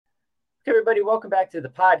Okay, everybody, welcome back to the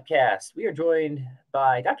podcast. We are joined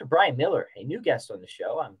by Dr. Brian Miller, a new guest on the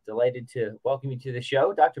show. I'm delighted to welcome you to the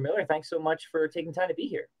show. Dr. Miller, thanks so much for taking time to be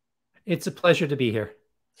here. It's a pleasure to be here.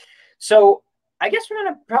 So, I guess we're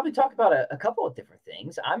going to probably talk about a couple of different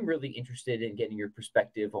things. I'm really interested in getting your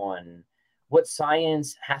perspective on what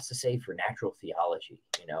science has to say for natural theology.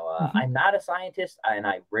 I'm not a scientist, and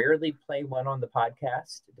I rarely play one on the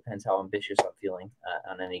podcast. It depends how ambitious I'm feeling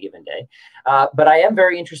on any given day. But I am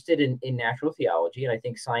very interested in natural theology, and I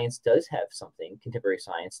think science does have something, contemporary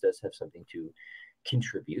science does have something to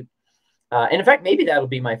contribute. And in fact, maybe that'll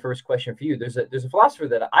be my first question for you. There's a philosopher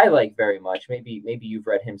that I like very much. Maybe you've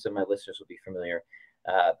read him. Some of my listeners will be familiar.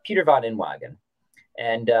 Peter von Inwagen,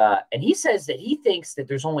 and he says that he thinks that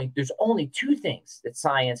there's only two things that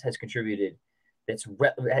science has contributed. That's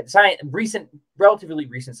relatively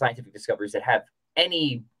recent scientific discoveries that have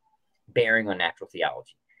any bearing on natural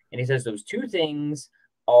theology. And he says those two things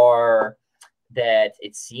are that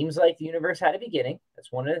it seems like the universe had a beginning.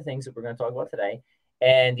 That's one of the things that we're going to talk about today.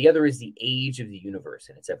 And the other is the age of the universe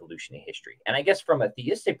and its evolutionary history. And I guess from a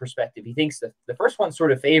theistic perspective, he thinks that the first one's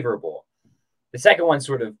sort of favorable. The second one's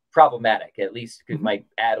sort of problematic, at least it might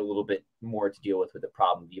add a little bit more to deal with the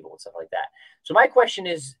problem of evil and stuff like that. So my question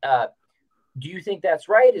is, do you think that's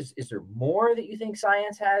right? Is there more that you think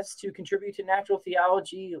science has to contribute to natural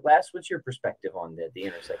theology? Les, what's your perspective on the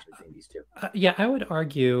intersection between these two? Yeah, I would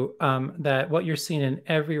argue that what you're seeing in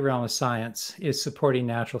every realm of science is supporting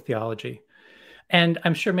natural theology. And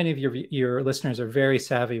I'm sure many of your listeners are very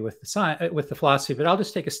savvy with the philosophy, but I'll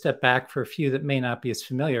just take a step back for a few that may not be as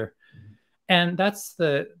familiar. And that's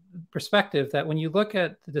the perspective that when you look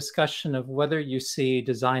at the discussion of whether you see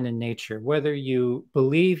design in nature, whether you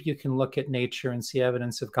believe you can look at nature and see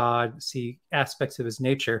evidence of God, see aspects of his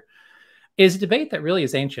nature, is a debate that really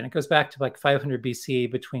is ancient. It goes back to like 500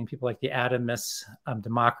 BC between people like the atomists,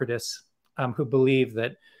 Democritus, who believed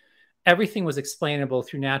that everything was explainable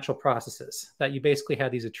through natural processes, that you basically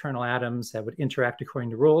had these eternal atoms that would interact according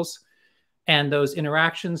to rules. And those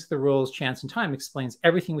interactions, the rules, chance, and time explains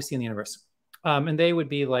everything we see in the universe. And they would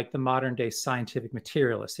be like the modern day scientific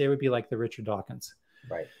materialists. They would be like the Richard Dawkins.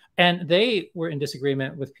 Right. And they were in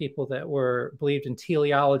disagreement with people that believed in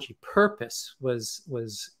teleology. Purpose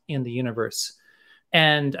was in the universe.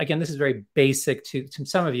 And again, this is very basic to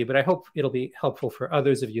some of you, but I hope it'll be helpful for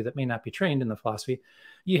others of you that may not be trained in the philosophy.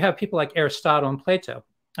 You have people like Aristotle and Plato,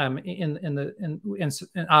 and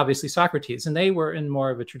obviously Socrates, and they were in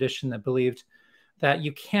more of a tradition that believed that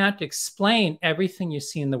you can't explain everything you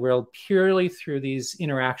see in the world purely through these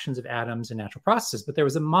interactions of atoms and natural processes, but there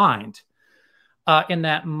was a mind. And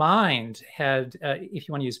that mind had, if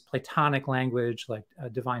you want to use Platonic language, like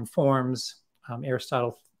divine forms,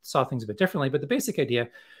 Aristotle saw things a bit differently, but the basic idea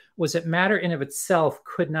was that matter in of itself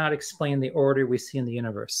could not explain the order we see in the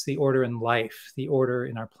universe, the order in life, the order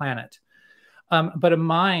in our planet. But a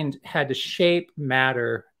mind had to shape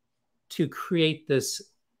matter to create this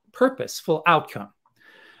purposeful outcome.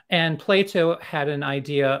 And Plato had an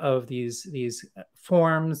idea of these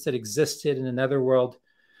forms that existed in another world,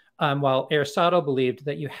 while Aristotle believed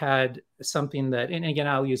that you had something that, and again,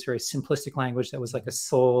 I'll use very simplistic language, that was like a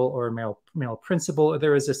soul or a moral principle, or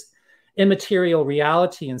there was this immaterial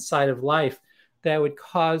reality inside of life that would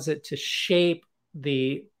cause it to shape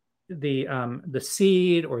the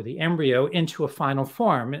seed or the embryo into a final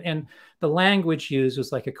form. And the language used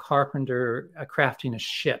was like a carpenter crafting a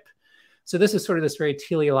ship. So this is sort of this very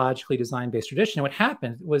teleologically design-based tradition. And what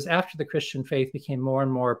happened was after the Christian faith became more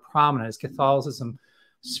and more prominent, as Catholicism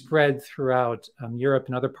spread throughout Europe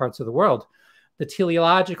and other parts of the world, the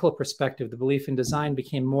teleological perspective, the belief in design,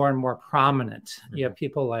 became more and more prominent. You have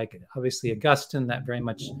people like, obviously, Augustine that very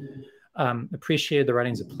much appreciated the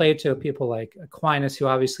writings of Plato, people like Aquinas who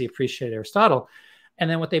obviously appreciated Aristotle. And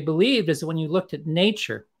then what they believed is that when you looked at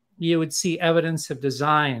nature, you would see evidence of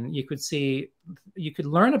design. You could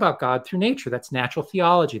learn about God through nature. That's natural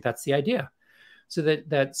theology. That's the idea. So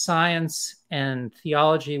that science and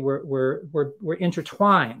theology were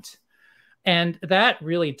intertwined. And that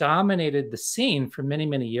really dominated the scene for many,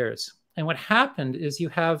 many years. And what happened is you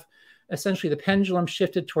have essentially the pendulum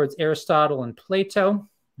shifted towards Aristotle and Plato.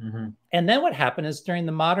 Mm-hmm. And then what happened is during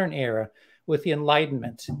the modern era, with the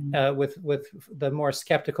Enlightenment, with the more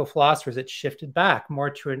skeptical philosophers, it shifted back more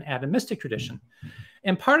to an atomistic tradition.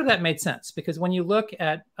 And part of that made sense because when you look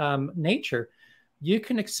at nature, you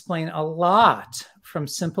can explain a lot from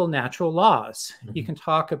simple natural laws. Mm-hmm. You can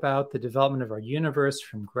talk about the development of our universe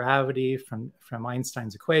from gravity, from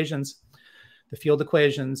Einstein's equations, the field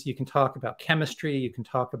equations. You can talk about chemistry. You can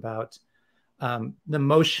talk about the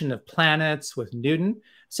motion of planets with Newton.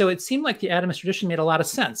 So it seemed like the atomist tradition made a lot of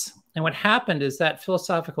sense. And what happened is that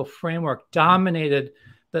philosophical framework dominated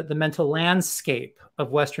the mental landscape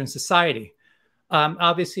of Western society.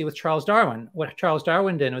 Obviously, with Charles Darwin, what Charles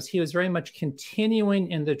Darwin did was he was very much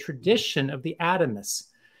continuing in the tradition of the atomists,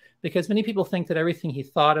 because many people think that everything he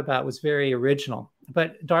thought about was very original.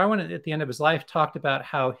 But Darwin, at the end of his life, talked about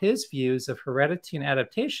how his views of heredity and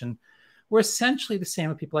adaptation were essentially the same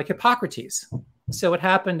with people like Hippocrates. So what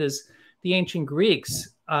happened is the ancient Greeks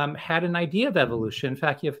had an idea of evolution. In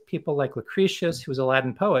fact, you have people like Lucretius, who was a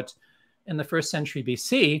Latin poet in the 1st century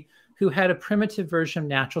BC, who had a primitive version of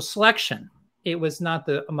natural selection. It was not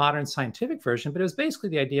the modern scientific version, but it was basically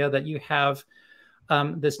the idea that you have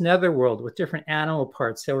this netherworld with different animal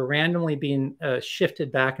parts that were randomly being shifted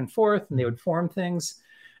back and forth, and they would form things,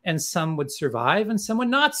 and some would survive and some would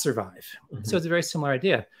not survive. So it's a very similar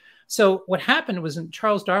idea. So what happened was in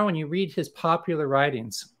Charles Darwin, you read his popular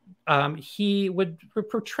writings, he would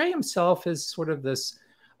portray himself as sort of this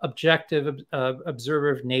objective observer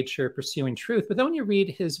of nature, pursuing truth. But then when you read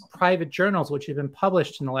his private journals, which have been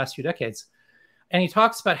published in the last few decades, and he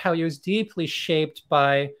talks about how he was deeply shaped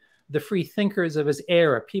by the free thinkers of his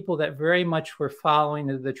era, people that very much were following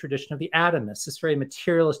the tradition of the atomists, this very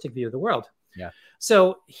materialistic view of the world. Yeah.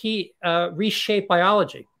 So he reshaped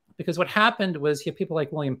biology, because what happened was you have people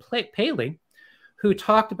like William Paley, who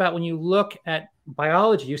talked about when you look at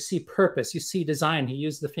biology, you see purpose, you see design. He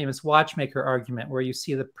used the famous watchmaker argument, where you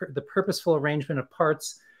see the purposeful arrangement of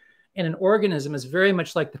parts in an organism is very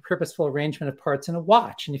much like the purposeful arrangement of parts in a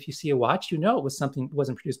watch. And if you see a watch, you know it was something that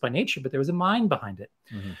wasn't produced by nature, but there was a mind behind it.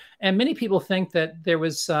 And many people think that there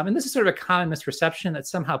was, and this is sort of a common misperception, that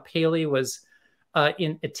somehow Paley was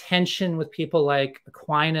in attention with people like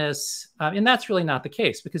Aquinas. And that's really not the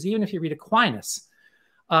case, because even if you read Aquinas,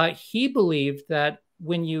 he believed that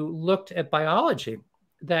when you looked at biology,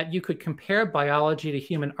 that you could compare biology to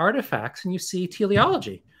human artifacts and you see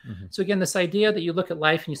teleology. So again, this idea that you look at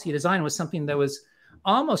life and you see design was something that was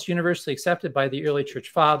almost universally accepted by the early church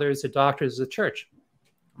fathers, the doctors of the church.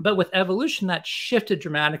 But with evolution, that shifted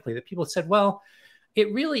dramatically, that people said, well,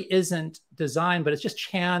 it really isn't design, but it's just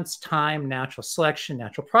chance, time, natural selection,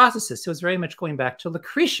 natural processes. So it's very much going back to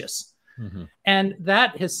Lucretius. And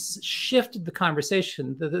that has shifted the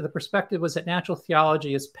conversation. The perspective was that natural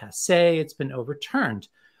theology is passé, it's been overturned.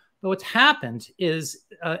 But what's happened is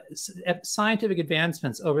scientific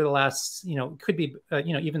advancements over the last, could be,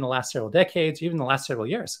 even the last several decades, even the last several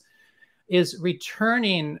years, is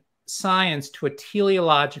returning science to a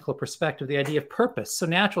teleological perspective, the idea of purpose. So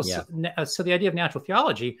so the idea of natural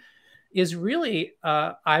theology is really,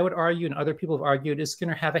 I would argue, and other people have argued, is going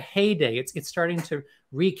to have a heyday. It's starting to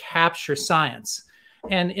recapture science.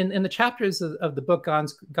 And in the chapters of the book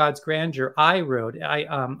God's Grandeur I wrote,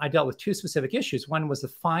 I dealt with two specific issues. One was the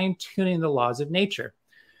fine-tuning the laws of nature.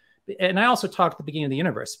 And I also talked at the beginning of the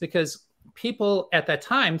universe, because people at that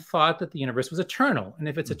time thought that the universe was eternal. And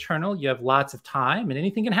if it's eternal, you have lots of time and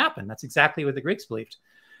anything can happen. That's exactly what the Greeks believed.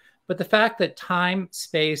 But the fact that time,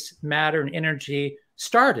 space, matter, and energy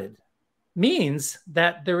started means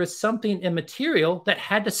that there is something immaterial that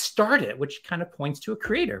had to start it, which kind of points to a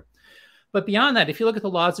creator. But beyond that, if you look at the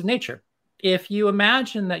laws of nature, if you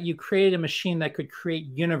imagine that you created a machine that could create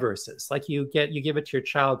universes, like you give it to your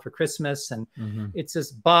child for Christmas, and it's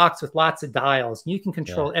this box with lots of dials, and you can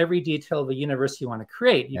control every detail of the universe you want to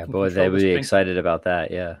create. Boy, they would be excited about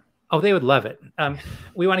that. Yeah. Oh, they would love it.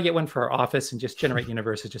 We want to get one for our office and just generate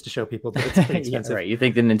universes just to show people, but it's pretty expensive. Right. You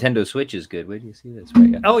think the Nintendo Switch is good? Where do you see this?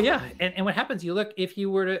 Right, Oh, yeah. And what happens, you look, if you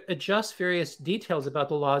were to adjust various details about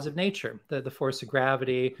the laws of nature, the force of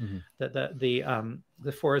gravity, the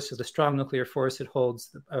force of the strong nuclear force that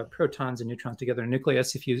holds the protons and neutrons together in a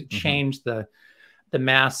nucleus, if you change the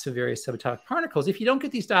mass of various subatomic particles, if you don't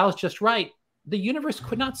get these dials just right, the universe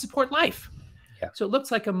could not support life. Yeah. So it looks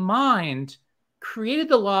like a mind created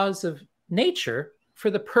the laws of nature for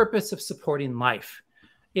the purpose of supporting life.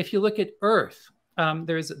 If you look at Earth,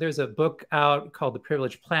 there's a book out called The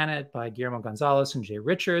Privileged Planet by Guillermo Gonzalez and Jay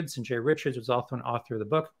Richards. And Jay Richards was also an author of the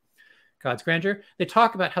book, God's Grandeur. They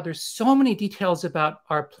talk about how there's so many details about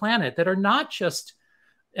our planet that are not just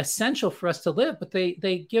essential for us to live, but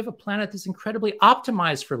they give a planet that's incredibly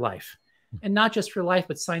optimized for life. And not just for life,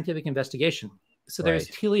 but scientific investigation. So there's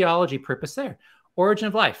teleology purpose there. Origin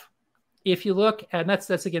of life. If you look, and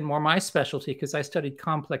that's again more my specialty, because I studied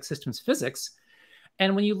complex systems physics.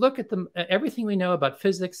 And when you look at everything we know about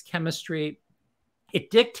physics, chemistry,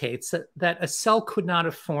 it dictates that a cell could not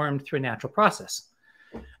have formed through a natural process.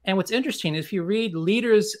 And what's interesting, if you read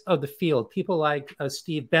leaders of the field, people like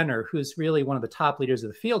Steve Benner, who's really one of the top leaders of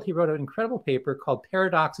the field, he wrote an incredible paper called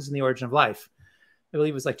Paradoxes in the Origin of Life. I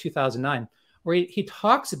believe it was like 2009, where he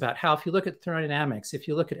talks about how if you look at thermodynamics, if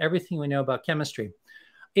you look at everything we know about chemistry,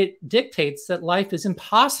 it dictates that life is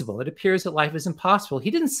impossible. It appears that life is impossible.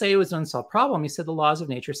 He didn't say it was an unsolved problem. He said the laws of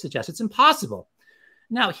nature suggest it's impossible.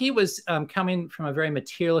 Now, he was coming from a very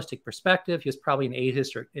materialistic perspective. He was probably an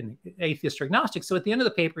atheist or agnostic. So at the end of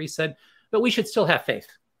the paper, he said, but we should still have faith.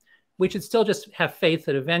 We should still just have faith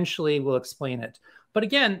that eventually we'll explain it. But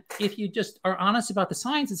again, if you just are honest about the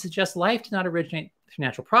science, it suggests life did not originate through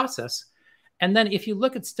natural process. And then if you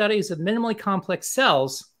look at studies of minimally complex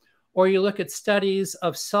cells, or you look at studies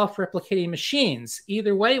of self-replicating machines,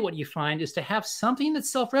 either way, what you find is to have something that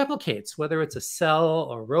self-replicates, whether it's a cell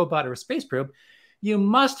or a robot or a space probe, you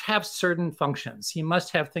must have certain functions. You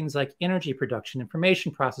must have things like energy production,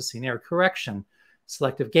 information processing, error correction,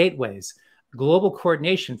 selective gateways, global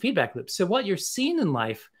coordination, feedback loops. So what you're seeing in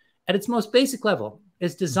life at its most basic level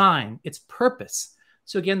is design, its purpose.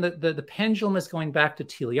 So again, the pendulum is going back to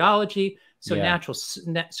teleology. So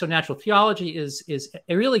natural theology is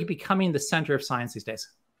really becoming the center of science these days.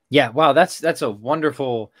 Yeah, wow, that's a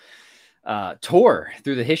wonderful tour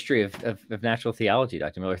through the history of natural theology,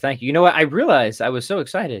 Dr. Miller. Thank you. You know what? I realized I was so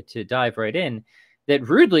excited to dive right in that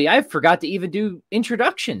rudely I forgot to even do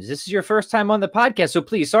introductions. This is your first time on the podcast, so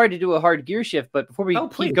please, sorry to do a hard gear shift, but before we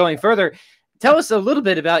keep going further, tell us a little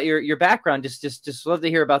bit about your background. Just love to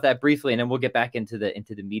hear about that briefly, and then we'll get back into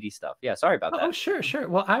the meaty stuff. Yeah, sorry about that. Oh, sure.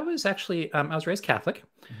 Well, I was actually I was raised Catholic,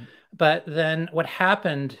 but then what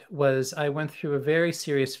happened was I went through a very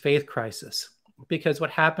serious faith crisis, because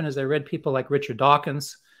what happened is I read people like Richard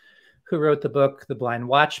Dawkins, who wrote the book The Blind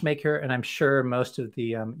Watchmaker, and I'm sure most of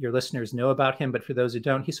the your listeners know about him, but for those who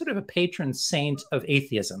don't, he's sort of a patron saint of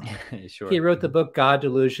atheism. Sure. He wrote the book God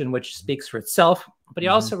Delusion, which speaks for itself, but he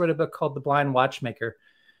also wrote a book called The Blind Watchmaker.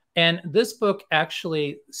 And this book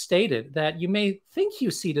actually stated that you may think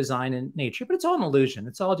you see design in nature, but it's all an illusion.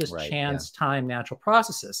 It's all just chance, time, natural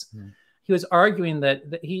processes. He was arguing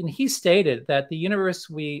that he stated that the universe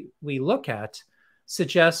we look at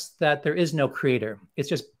suggests that there is no creator. It's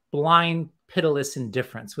just blind, pitiless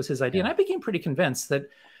indifference was his idea. And I became pretty convinced that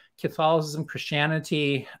Catholicism,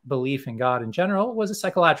 Christianity, belief in God in general was a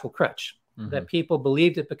psychological crutch, that people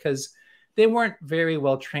believed it because they weren't very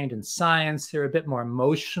well trained in science. They're a bit more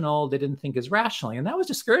emotional. They didn't think as rationally. And that was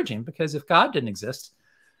discouraging, because if God didn't exist,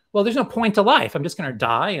 well, there's no point to life. I'm just going to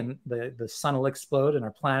die and the sun will explode and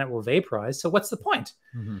our planet will vaporize. So what's the point?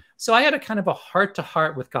 So I had a kind of a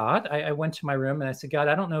heart-to-heart with God. I went to my room and I said, God,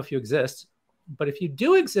 I don't know if you exist, but if you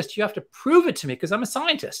do exist, you have to prove it to me, because I'm a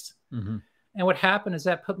scientist. And what happened is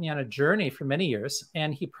that put me on a journey for many years.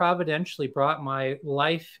 And he providentially brought my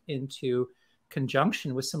life into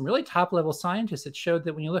conjunction with some really top-level scientists that showed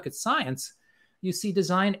that when you look at science, you see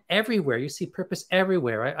design everywhere. You see purpose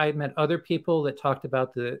everywhere. I met other people that talked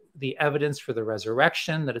about the evidence for the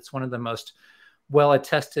resurrection, that it's one of the most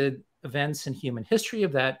well-attested events in human history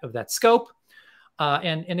of that scope,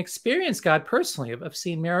 and experienced God personally, of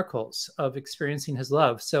seeing miracles, of experiencing his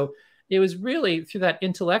love. So it was really through that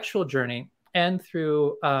intellectual journey and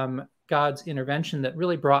through God's intervention that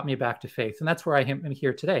really brought me back to faith. And that's where I am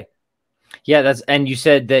here today. Yeah, and you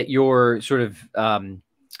said that your sort of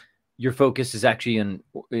your focus is actually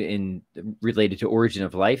in related to origin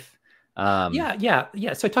of life. Yeah.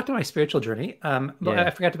 So I talked about my spiritual journey, but I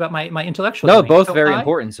forgot about my intellectual journey. No, both very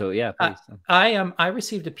important. So yeah, please. I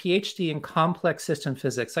received a PhD in complex system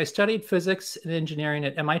physics. I studied physics and engineering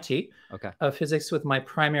at MIT. Physics was my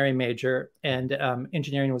primary major, and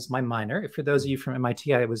engineering was my minor. For those of you from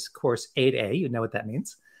MIT, I was course 8A. You know what that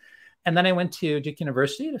means. And then I went to Duke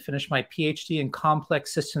University to finish my PhD in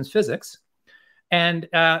complex systems physics. And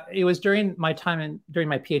it was during my time during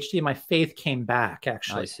my PhD, my faith came back,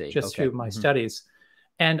 actually, through my studies.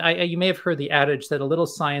 And you may have heard the adage that a little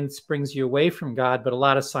science brings you away from God, but a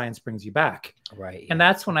lot of science brings you back. Right. And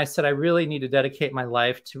that's when I said I really need to dedicate my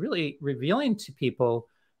life to really revealing to people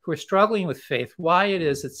who are struggling with faith why it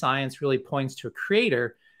is that science really points to a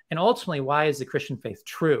creator, and ultimately why is the Christian faith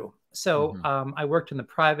true. So I worked in the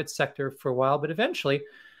private sector for a while, but eventually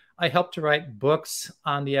I helped to write books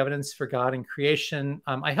on the evidence for God and creation.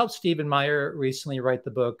 I helped Stephen Meyer recently write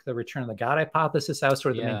the book, The Return of the God Hypothesis. I was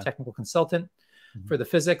sort of the main technical consultant for the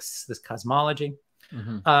physics, this cosmology.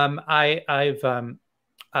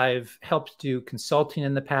 I've helped do consulting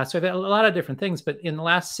in the past. So I've had a lot of different things, but in the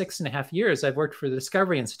last 6.5 years, I've worked for the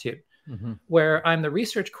Discovery Institute, where I'm the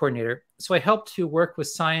research coordinator. So I help to work with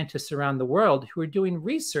scientists around the world who are doing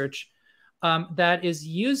research that is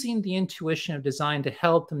using the intuition of design to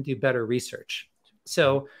help them do better research.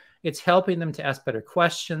 So it's helping them to ask better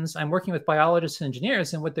questions. I'm working with biologists and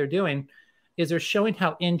engineers, and what they're doing is they're showing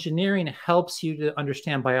how engineering helps you to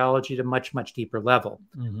understand biology at a much, much deeper level.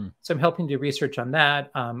 So I'm helping do research on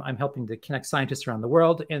that. I'm helping to connect scientists around the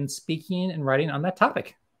world and speaking and writing on that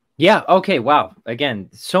topic. Yeah. Okay. Wow. Again,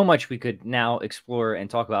 so much we could now explore and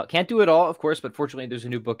talk about. Can't do it all, of course, but fortunately, there's a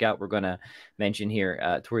new book out we're going to mention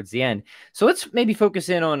here towards the end. So let's maybe focus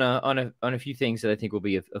in on a few things that I think will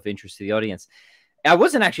be of interest to the audience. I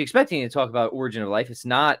wasn't actually expecting to talk about origin of life. It's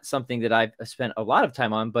not something that I've spent a lot of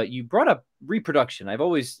time on, but you brought up reproduction.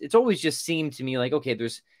 It's always just seemed to me like, okay,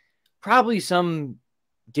 there's probably some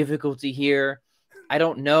difficulty here. I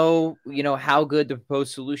don't know, how good the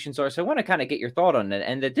proposed solutions are. So I want to kind of get your thought on that.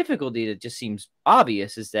 And the difficulty that just seems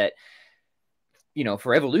obvious is that,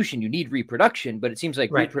 for evolution, you need reproduction, but it seems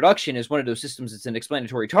like reproduction is one of those systems that's an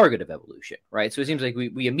explanatory target of evolution, right? So it seems like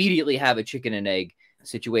we immediately have a chicken and egg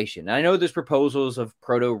situation. And I know there's proposals of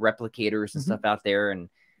proto-replicators and stuff out there, and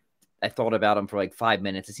I thought about them for like 5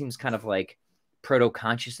 minutes. It seems kind of like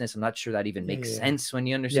proto-consciousness. I'm not sure that even makes sense when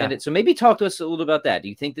you understand it. So maybe talk to us a little about that. Do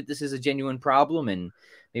you think that this is a genuine problem? And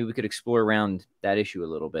maybe we could explore around that issue a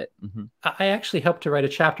little bit. I actually helped to write a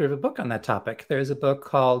chapter of a book on that topic. There's a book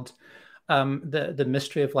called The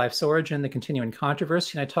Mystery of Life's Origin, the Continuing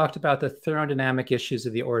Controversy. And I talked about the thermodynamic issues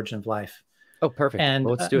of the origin of life. Oh, perfect. And,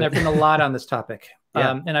 well, let's do it. And I've written a lot on this topic.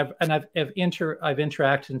 Yeah. And I've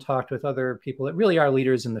interacted and talked with other people that really are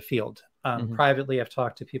leaders in the field. Privately, I've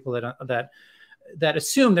talked to people that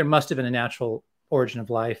assume there must have been a natural origin of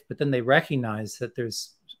life, but then they recognize that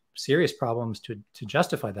there's serious problems to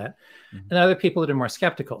justify that. And other people that are more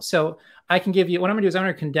skeptical. So I can give you, what I'm gonna do is I'm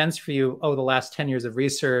gonna condense for you, the last 10 years of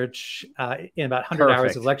research in about 100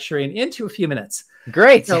 hours of lecturing into a few minutes.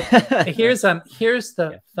 Great. So here's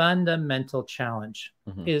the fundamental challenge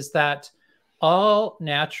is that all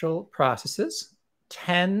natural processes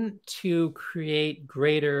tend to create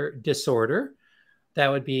greater disorder. That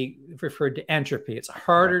would be referred to entropy. It's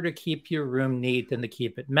harder to keep your room neat than to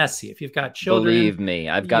keep it messy. If you've got children, believe me,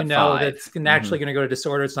 I've got 5. That's naturally going to go to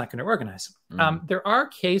disorder. It's not going to organize. There are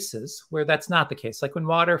cases where that's not the case. Like when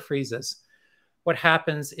water freezes, what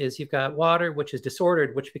happens is you've got water, which is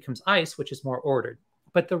disordered, which becomes ice, which is more ordered.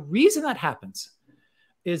 But the reason that happens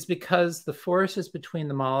is because the forces between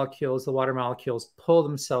the molecules, the water molecules, pull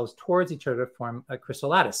themselves towards each other to form a crystal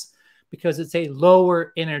lattice because it's a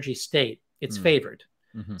lower energy state. It's favored.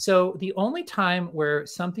 So the only time where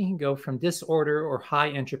something can go from disorder or high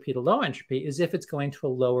entropy to low entropy is if it's going to a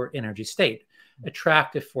lower energy state.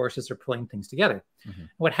 Attractive forces are pulling things together.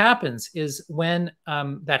 What happens is when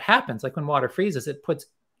that happens, like when water freezes, it puts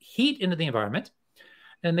heat into the environment.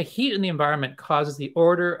 And the heat in the environment causes the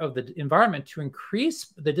order of the environment to increase,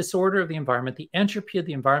 the disorder of the environment, the entropy of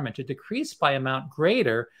the environment to decrease by amount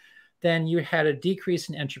greater then you had a decrease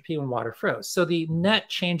in entropy when water froze. So the net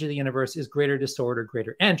change of the universe is greater disorder,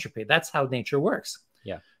 greater entropy. That's how nature works.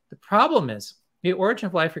 Yeah. The problem is the origin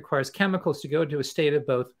of life requires chemicals to go to a state of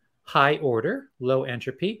both high order, low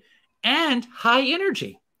entropy, and high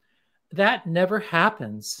energy. That never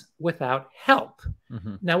happens without help.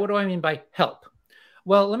 Now, what do I mean by help?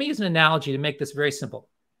 Well, let me use an analogy to make this very simple.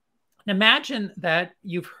 Imagine that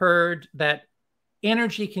you've heard that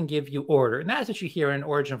energy can give you order. And that's what you hear in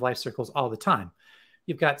origin of life circles all the time.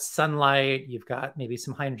 You've got sunlight, you've got maybe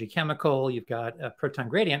some high energy chemical, you've got a proton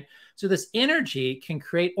gradient. So this energy can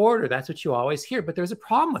create order. That's what you always hear. But there's a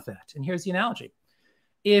problem with that. And here's the analogy.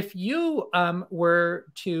 If you were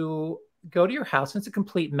to go to your house and it's a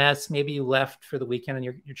complete mess, maybe you left for the weekend and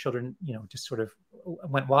your children, just sort of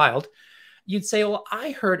went wild. You'd say, well,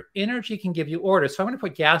 I heard energy can give you order. So I'm going to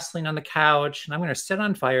put gasoline on the couch and I'm going to set it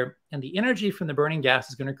on fire. And the energy from the burning gas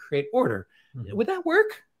is going to create order. Would that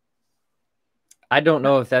work? I don't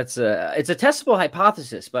know if it's a testable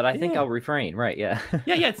hypothesis, but I think I'll refrain. Right. Yeah.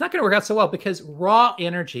 yeah. It's not going to work out so well because raw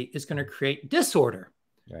energy is going to create disorder.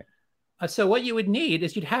 Right. So what you would need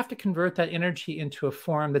is you'd have to convert that energy into a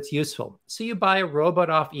form that's useful. So you buy a robot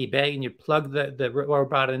off eBay and you plug the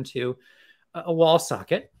robot into a wall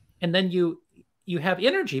socket. And then you have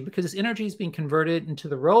energy because this energy is being converted into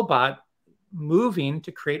the robot moving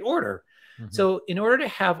to create order. So in order to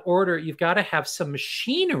have order, you've got to have some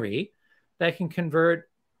machinery that can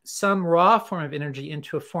convert some raw form of energy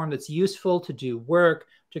into a form that's useful to do work,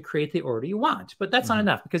 to create the order you want. But that's not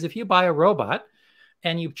enough because if you buy a robot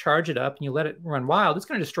and you charge it up and you let it run wild, it's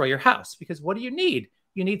going to destroy your house because what do you need?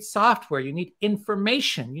 You need software, you need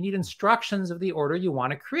information, you need instructions of the order you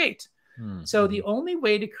want to create. So the only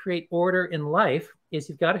way to create order in life is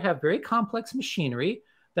you've got to have very complex machinery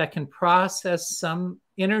that can process some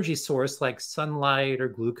energy source like sunlight or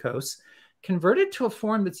glucose converted to a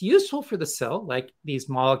form that's useful for the cell, like these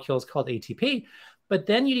molecules called ATP. But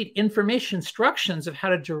then you need information instructions of how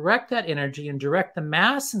to direct that energy and direct the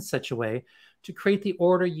mass in such a way to create the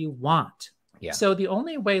order you want. Yeah. So the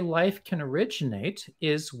only way life can originate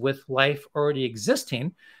is with life already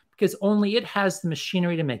existing, because only it has the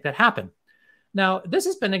machinery to make that happen. Now, this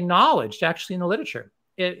has been acknowledged actually in the literature,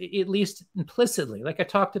 at least implicitly. Like I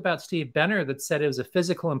talked about Steve Benner, that said it was a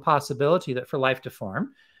physical impossibility that for life to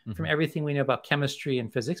form from everything we know about chemistry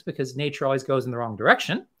and physics, because nature always goes in the wrong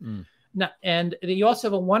direction. Now, and you also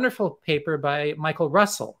have a wonderful paper by Michael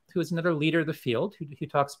Russell, who is another leader of the field, who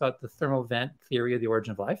talks about the thermal vent theory of the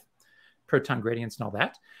origin of life, proton gradients and all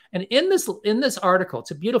that. And in this article,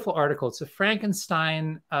 it's a beautiful article. It's a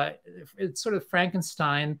Frankenstein, it's sort of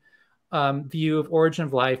Frankenstein view of origin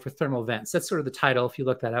of life with thermal vents. That's sort of the title, if you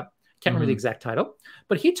look that up. Can't remember the exact title.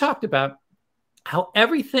 But he talked about how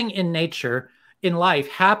everything in nature, in life,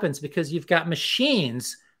 happens because you've got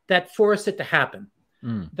machines that force it to happen.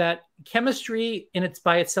 That chemistry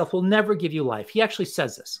by itself will never give you life. He actually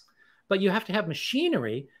says this. But you have to have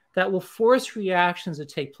machinery that will force reactions to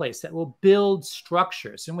take place, that will build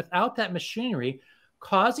structures. And without that machinery,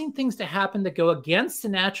 causing things to happen that go against the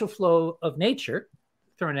natural flow of nature,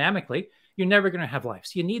 thermodynamically, you're never going to have life.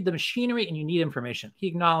 So you need the machinery and you need information. He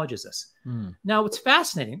acknowledges this. Now, what's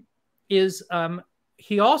fascinating is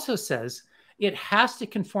he also says it has to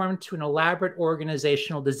conform to an elaborate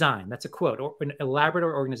organizational design. That's a quote, or an elaborate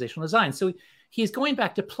organizational design. So he's going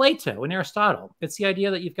back to Plato and Aristotle. It's the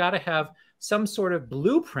idea that you've got to have some sort of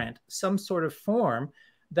blueprint, some sort of form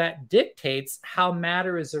that dictates how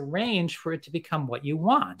matter is arranged for it to become what you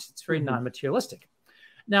want. It's very non-materialistic.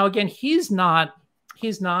 Now, again, he doesn't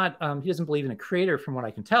believe in a creator from what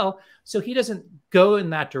I can tell. So he doesn't go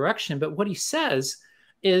in that direction. But what he says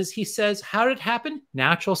is, how did it happen?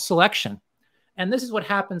 Natural selection. And this is what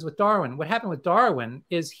happens with Darwin. What happened with Darwin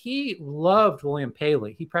is he loved William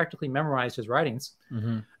Paley. He practically memorized his writings.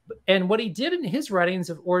 And what he did in his writings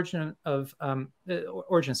of Origin of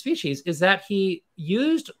Species is that he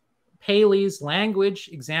used Paley's language,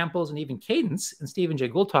 examples, and even cadence. And Stephen Jay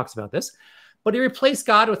Gould talks about this. But he replaced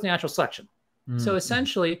God with natural selection. So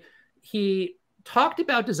essentially, he talked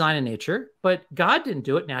about design in nature, but God didn't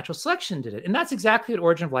do it. Natural selection did it. And that's exactly what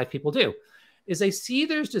Origin of Life people do. Is they see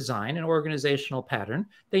there's design and organizational pattern.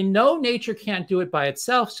 They know nature can't do it by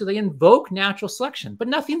itself, so they invoke natural selection, but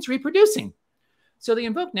nothing's reproducing. So they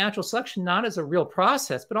invoke natural selection not as a real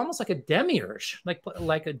process, but almost like a demiurge,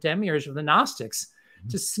 like a demiurge of the Gnostics,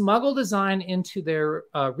 to smuggle design into their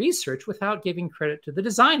research without giving credit to the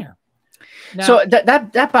designer. Now, so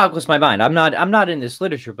that boggles my mind. I'm not in this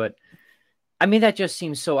literature, but I mean, that just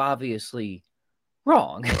seems so obviously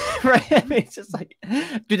wrong, right? I mean, it's just like,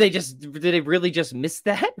 did they really just miss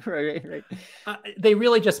that? Right. They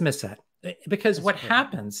really just miss that, because what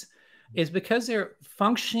happens is, because they're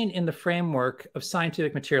functioning in the framework of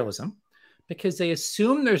scientific materialism, because they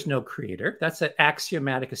assume there's no creator. That's an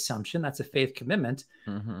axiomatic assumption. That's a faith commitment.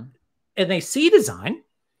 And they see design,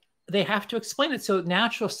 they have to explain it. So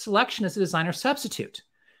natural selection is a designer substitute.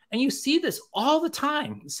 And you see this all the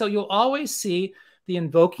time. So you'll always see the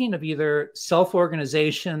invoking of either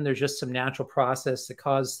self-organization. There's just some natural process that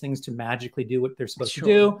causes things to magically do what they're supposed to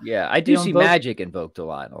do. Yeah, I do see magic invoked a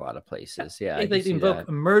lot in a lot of places. Yeah, they invoke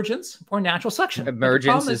emergence or natural selection.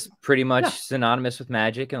 Emergence is pretty much synonymous with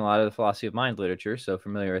magic in a lot of the philosophy of mind literature. So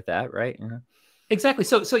familiar with that, right? Exactly.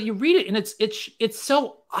 So you read it, and it's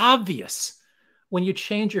so obvious when you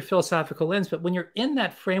change your philosophical lens. But when you're in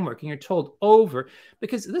that framework and you're told over,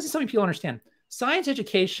 because this is something people understand, science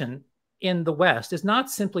education in the West is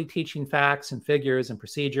not simply teaching facts and figures and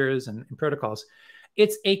procedures and protocols.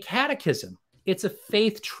 It's a catechism. It's a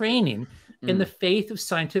faith training in the faith of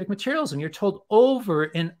scientific materialism. You're told over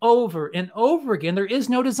and over and over again, there is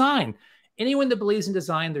no design. Anyone that believes in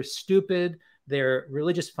design, they're stupid. They're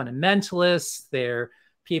religious fundamentalists. They're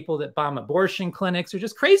people that bomb abortion clinics. They're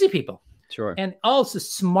just crazy people. Sure. And also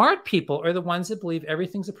smart people are the ones that believe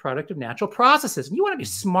everything's a product of natural processes. And you want to be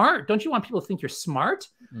smart. Don't you want people to think you're smart?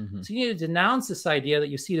 So you need to denounce this idea that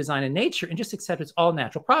you see design in nature and just accept it's all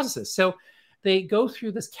natural processes. So they go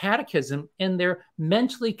through this catechism and they're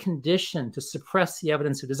mentally conditioned to suppress the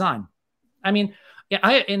evidence of design. I mean,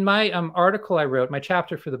 in my article I wrote, my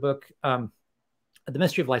chapter for the book, The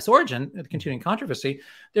Mystery of Life's Origin, The Continuing Controversy,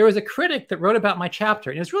 there was a critic that wrote about my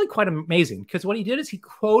chapter. And it was really quite amazing, because what he did is he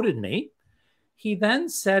quoted me. He then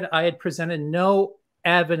said I had presented no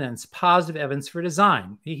evidence, positive evidence for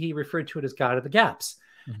design. He referred to it as God of the gaps.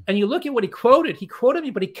 And you look at what he quoted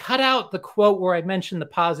me, but he cut out the quote where I mentioned the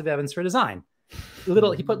positive evidence for design. He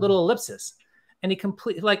put little ellipses. And he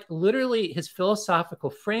literally his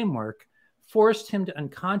philosophical framework forced him to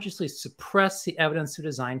unconsciously suppress the evidence of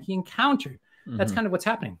design he encountered. That's kind of what's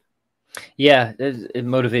happening. Yeah, it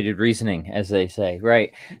motivated reasoning, as they say,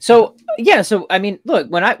 right? So yeah, so I mean, look,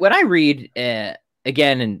 when I read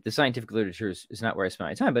again, and the scientific literature is not where I spend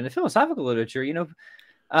my time, but in the philosophical literature, you know,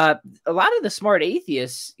 a lot of the smart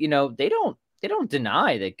atheists, you know, they don't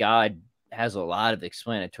deny that God has a lot of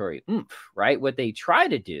explanatory oomph, right? What they try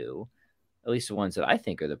to do, at least the ones that I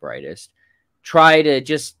think are the brightest, try to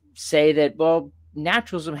just say that, well,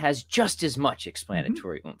 naturalism has just as much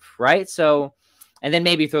explanatory oomph, right? So, and then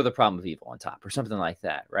maybe throw the problem of evil on top or something like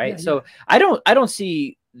that, right? Yeah, so I don't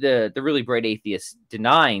see the really bright atheists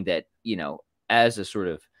denying that, you know, as a sort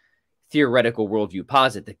of theoretical worldview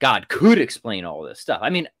posit that God could explain all this stuff. I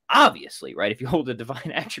mean, obviously, right? If you hold the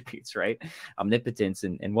divine attributes, right, omnipotence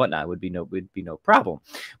and whatnot would be no problem.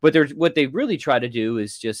 But what they really try to do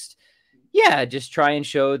is just try and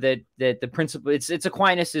show that the principle, it's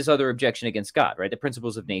Aquinas' other objection against God, right? The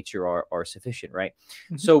principles of nature are sufficient, right?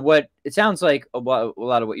 So what it sounds like a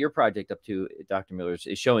lot of what your project up to, Dr. Miller,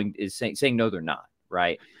 is saying no, they're not,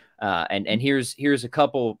 right? And here's a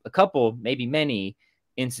couple, maybe many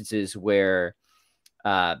instances where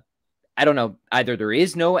I don't know, either there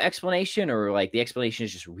is no explanation or like the explanation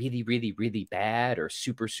is just really, really, really bad or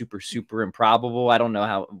super, super, super improbable. I don't know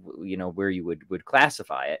how, you know, where you would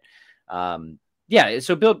classify it. Yeah,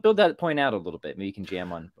 so build that point out a little bit. Maybe you can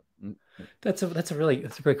jam on. That's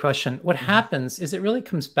a great question. What happens is it really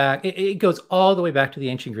comes back. It goes all the way back to the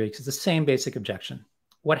ancient Greeks. It's the same basic objection.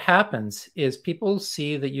 What happens is people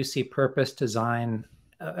see that you see purpose, design,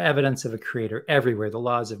 evidence of a creator everywhere. The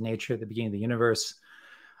laws of nature, the beginning of the universe,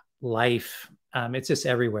 life. It's just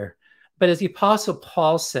everywhere. But as the Apostle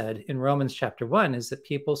Paul said in Romans chapter 1, is that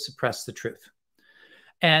people suppress the truth.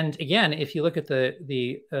 And again, if you look at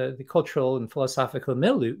the cultural and philosophical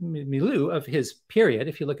milieu of his period,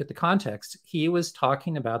 if you look at the context, he was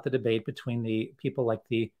talking about the debate between the people like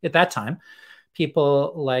at that time,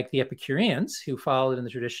 people like the Epicureans who followed in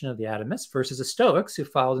the tradition of the atomists versus the Stoics who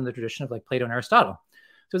followed in the tradition of like Plato and Aristotle.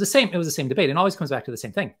 So it was the same debate, and always comes back to the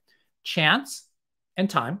same thing. Chance and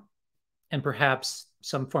time, and perhaps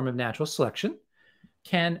some form of natural selection,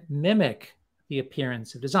 can mimic the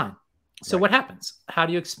appearance of design. So what happens? How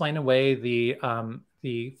do you explain away the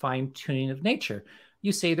fine-tuning of nature?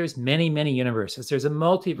 You say there's many, many universes. There's a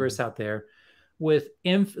multiverse out there with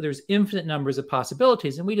there's infinite numbers of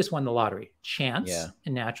possibilities, and we just won the lottery. Chance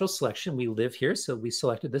and natural selection, we live here, so we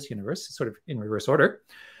selected this universe, sort of in reverse order,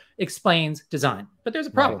 explains design. But there's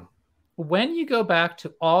a problem. When you go back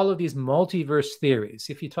to all of these multiverse theories,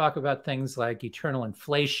 if you talk about things like eternal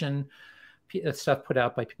inflation, stuff put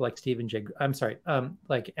out by people like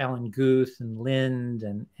like Alan Guth and Lind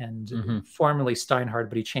and formerly Steinhardt,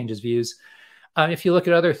 but he changed his views. If you look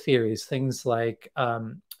at other theories, things like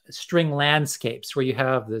string landscapes, where you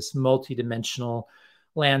have this multidimensional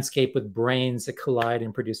landscape with brains that collide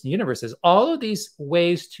and produce new universes, all of these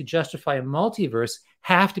ways to justify a multiverse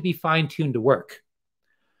have to be fine-tuned to work.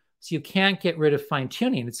 So you can't get rid of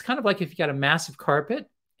fine-tuning. It's kind of like if you got a massive carpet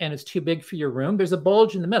and it's too big for your room, there's a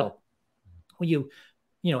bulge in the middle. When you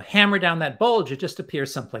hammer down that bulge, it just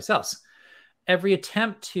appears someplace else. Every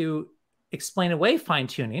attempt to explain away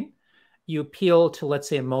fine-tuning, you appeal to, let's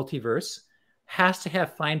say, a multiverse, has to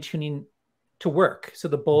have fine-tuning to work. So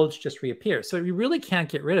the bulge just reappears. So you really can't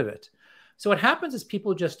get rid of it. So what happens is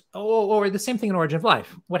people just, or the same thing in Origin of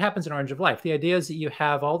Life. What happens in Origin of Life? The idea is that you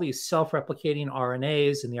have all these self-replicating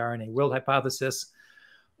RNAs in the RNA world hypothesis,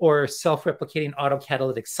 or self-replicating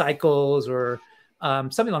autocatalytic cycles, or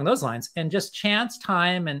something along those lines. And just chance,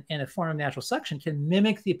 time, and a form of natural selection can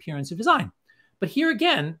mimic the appearance of design. But here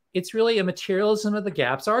again, it's really a materialism of the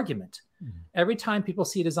gaps argument. Every time people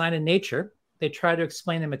see design in nature, they try to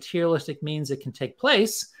explain the materialistic means it can take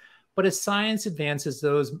place. But as science advances,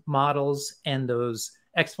 those models and those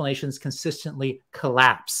explanations consistently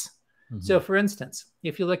collapse. So for instance,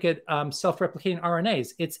 if you look at self-replicating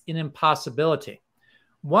RNAs, it's an impossibility.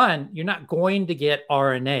 One, you're not going to get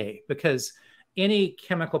RNA because any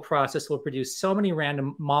chemical process will produce so many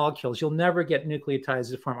random molecules, you'll never get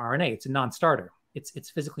nucleotides to form RNA. It's a non-starter. It's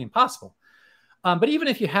physically impossible. But even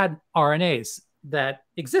if you had RNAs that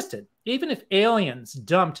existed, even if aliens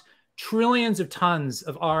dumped trillions of tons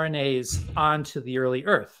of RNAs onto the early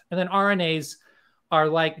Earth, and then RNAs are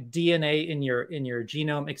like DNA in your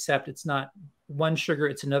genome, except it's not one sugar,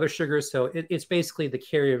 it's another sugar. So it's basically the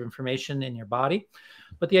carrier of information in your body.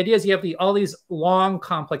 But the idea is you have all these long,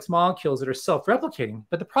 complex molecules that are self-replicating.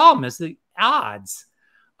 But the problem is the odds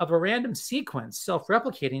of a random sequence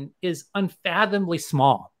self-replicating is unfathomably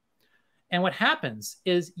small. And what happens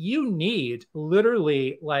is you need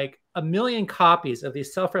literally like 1 million copies of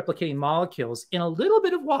these self-replicating molecules in a little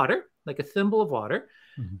bit of water, like a thimble of water,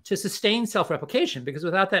 to sustain self-replication, because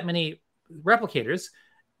without that many replicators,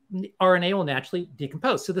 RNA will naturally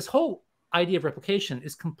decompose. So this whole idea of replication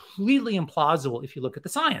is completely implausible if you look at the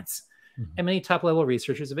science. And many top-level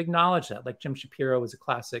researchers have acknowledged that, like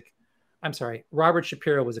Robert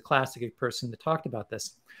Shapiro was a classic person that talked about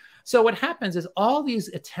this. So what happens is all these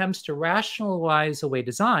attempts to rationalize away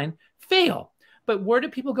design fail. But where do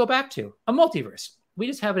people go back to? A multiverse. We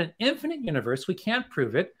just have an infinite universe. We can't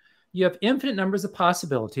prove it. You have infinite numbers of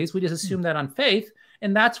possibilities. We just assume that on faith.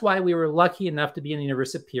 And that's why we were lucky enough to be in the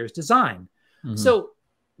universe that Pierre's designed. So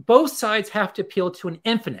both sides have to appeal to an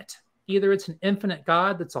infinite. Either it's an infinite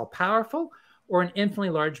God that's all powerful, or an infinitely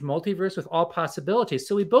large multiverse with all possibilities.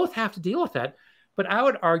 So we both have to deal with that. But I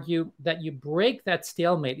would argue that you break that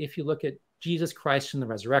stalemate if you look at Jesus Christ and the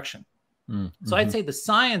resurrection. So I'd say the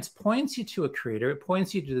science points you to a creator, it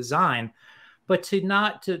points you to design, but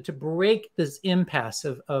to break this impasse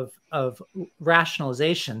of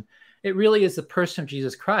rationalization, it really is the person of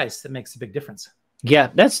Jesus Christ that makes a big difference. Yeah,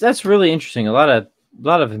 that's really interesting. A lot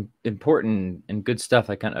of important and good stuff.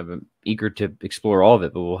 I kind of am eager to explore all of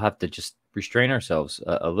it, but we'll have to just restrain ourselves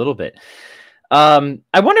a little bit. I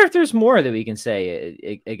wonder if there's more that we can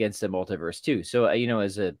say against the multiverse too. So,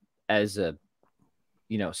 as a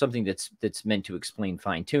something that's meant to explain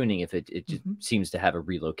fine tuning, if it just seems to have a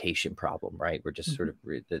relocation problem, right? We're just sort of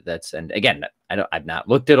and again, I've not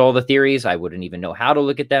looked at all the theories. I wouldn't even know how to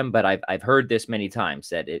look at them, but I've heard this many times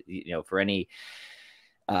that for any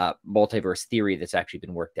multiverse theory that's actually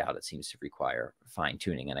been worked out, it seems to require fine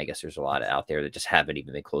tuning. And I guess there's a lot out there that just haven't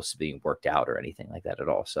even been close to being worked out or anything like that at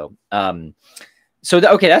all. So,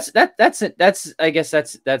 okay, that's I guess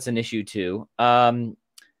that's an issue too.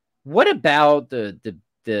 What about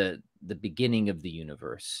the beginning of the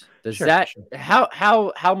universe? Does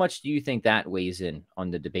how much do you think that weighs in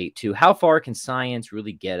on the debate too? How far can science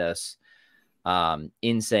really get us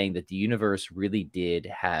in saying that the universe really did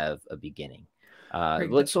have a beginning?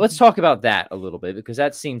 Let's talk about that a little bit, because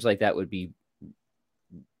that seems like that would be,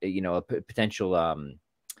 a potential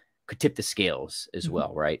could tip the scales as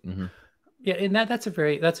well, right? Yeah, and that's a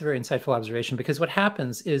very insightful observation, because what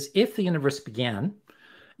happens is if the universe began,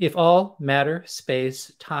 if all matter,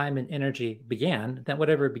 space, time, and energy began, then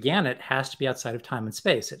whatever began it has to be outside of time and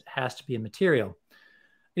space. It has to be immaterial.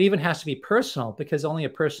 It even has to be personal, because only a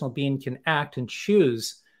personal being can act and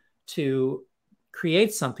choose to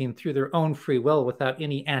create something through their own free will without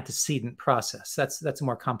any antecedent process. That's a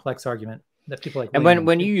more complex argument that people like. And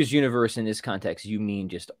when you use universe in this context, you mean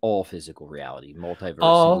just all physical reality, multiverse,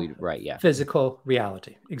 all right? Yeah, physical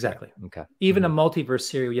reality, exactly. Okay. Even a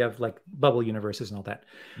multiverse theory, you have like bubble universes and all that.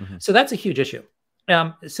 So that's a huge issue.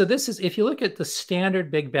 So this is, if you look at the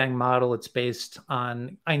standard Big Bang model, it's based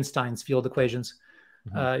on Einstein's field equations.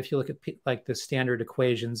 If you look at like the standard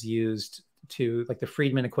equations used to, like the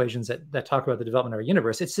Friedman equations that talk about the development of our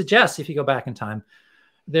universe, it suggests if you go back in time,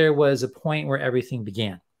 there was a point where everything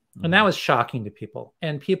began. And that was shocking to people.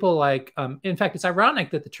 And people like, in fact, it's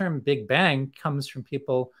ironic that the term Big Bang comes from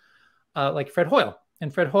people like Fred Hoyle.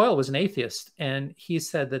 And Fred Hoyle was an atheist. And he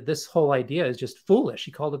said that this whole idea is just foolish.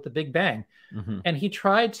 He called it the Big Bang. And he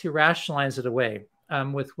tried to rationalize it away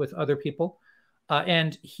with other people.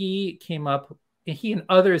 And he and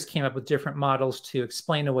others came up with different models to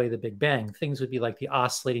explain away the Big Bang. Things would be like the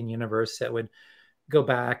oscillating universe that would go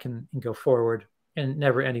back and go forward in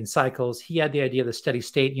never-ending cycles. He had the idea of the steady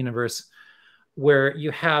state universe, where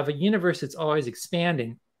you have a universe that's always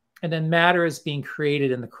expanding, and then matter is being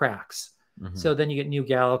created in the cracks. So then you get new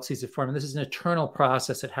galaxies that form. And this is an eternal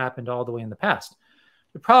process that happened all the way in the past.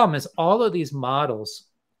 The problem is all of these models,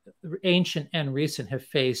 ancient and recent, have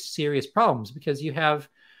faced serious problems, because you have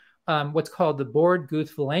what's called the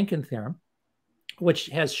Born-Guth-Vilenkin theorem, which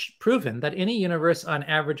has proven that any universe on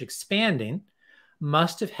average expanding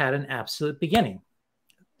must have had an absolute beginning.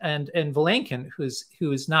 And Vilenkin,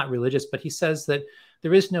 who's not religious, but he says that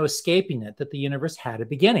there is no escaping it, that the universe had a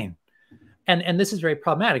beginning. And this is very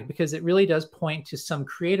problematic, because it really does point to some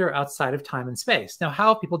creator outside of time and space. Now,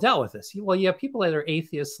 how have people dealt with this? Well, you have people that are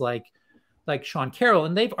atheists like Sean Carroll,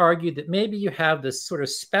 and they've argued that maybe you have this sort of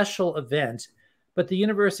special event, but the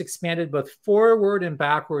universe expanded both forward and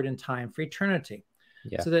backward in time for eternity.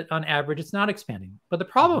 So that on average, it's not expanding. But the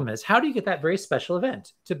problem is, how do you get that very special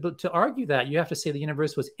event? To argue that, you have to say the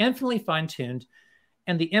universe was infinitely fine-tuned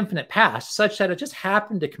and the infinite past, such that it just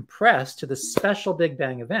happened to compress to the special Big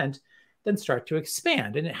Bang event, then start to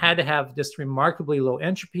expand. And it had to have just remarkably low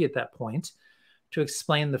entropy at that point to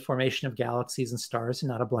explain the formation of galaxies and stars and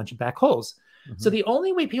not a bunch of black holes. So the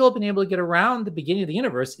only way people have been able to get around the beginning of the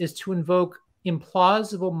universe is to invoke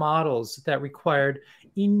implausible models that required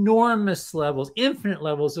enormous levels, infinite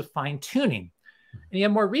levels of fine tuning. And you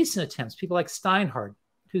have more recent attempts, people like Steinhardt,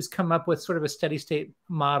 who's come up with sort of a steady state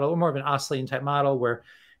model, or more of an oscillating type model, where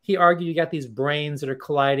he argued you got these brains that are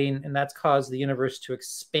colliding, and that's caused the universe to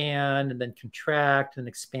expand and then contract and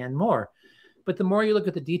expand more. But the more you look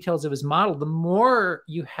at the details of his model, the more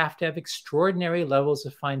you have to have extraordinary levels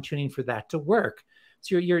of fine tuning for that to work.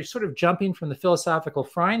 So you're sort of jumping from the philosophical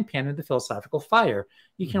frying pan into the philosophical fire.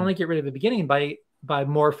 You can only get rid of the beginning by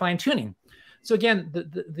more fine tuning. So again,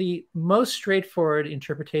 the most straightforward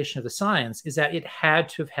interpretation of the science is that it had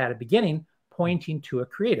to have had a beginning pointing to a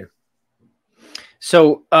creator.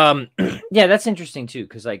 So, yeah, that's interesting too,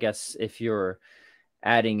 because I guess if you're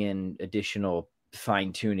adding in additional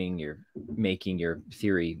fine tuning, you're making your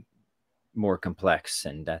theory more complex,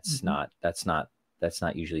 and that's not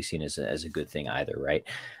usually seen as a good thing either, right?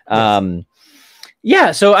 Yes.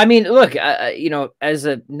 Yeah. So, I mean, look, you know, as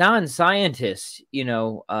a non-scientist, you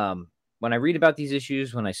know, when I read about these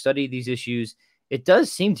issues, when I study these issues, it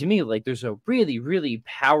does seem to me like there's a really, really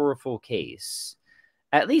powerful case,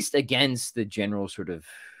 at least against the general sort of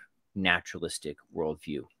naturalistic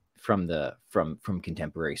worldview from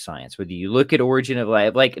contemporary science. Whether you look at origin of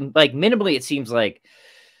life, like minimally, it seems like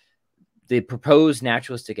the proposed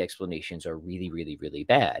naturalistic explanations are really, really, really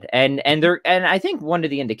bad. And I think one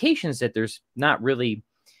of the indications that there's not really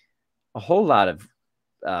a whole lot of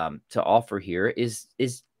to offer here is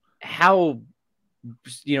how,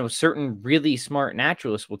 you know, certain really smart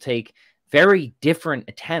naturalists will take very different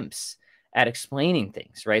attempts at explaining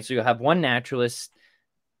things, right? So you'll have one naturalist,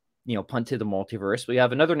 you know, punt to the multiverse. We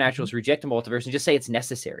have another naturalist reject the multiverse and just say it's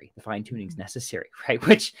necessary. The fine tuning is necessary, right?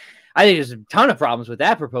 Which I think there's a ton of problems with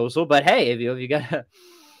that proposal. But hey, if you got to,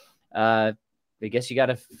 I guess you got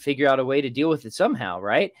to figure out a way to deal with it somehow,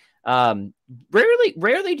 right?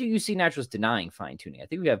 Rarely do you see naturalists denying fine tuning. I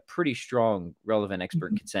think we have pretty strong, relevant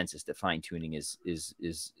expert consensus that fine tuning is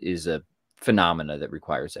a phenomena that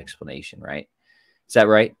requires explanation, right? Is that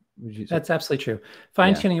right? That's absolutely true.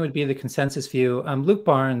 Fine tuning would be the consensus view. Luke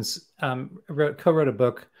Barnes co-wrote a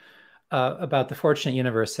book about the fortunate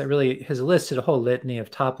universe that really has listed a whole litany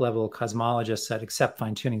of top-level cosmologists that accept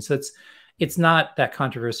fine tuning. So it's not that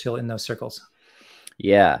controversial in those circles.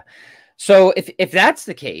 Yeah. So if that's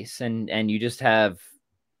the case, and you just have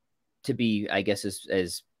to be, I guess,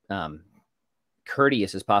 as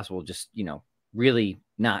courteous as possible, just, you know, really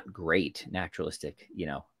not great naturalistic, you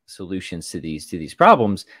know, solutions to these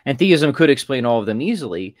problems, and theism could explain all of them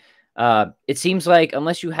easily. It seems like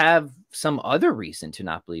unless you have some other reason to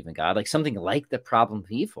not believe in God, like something like the problem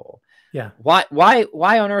of evil, why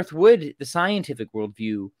on earth would the scientific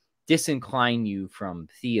worldview disincline you from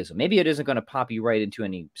theism? Maybe it isn't going to pop you right into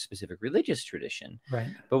any specific religious tradition, right?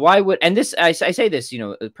 But why would, and this I say this, you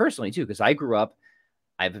know, personally too, because I grew up,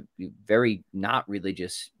 I have a very not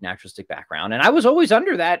religious naturalistic background, and I was always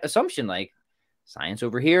under that assumption, like science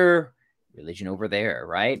over here, religion over there,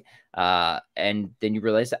 right? And then you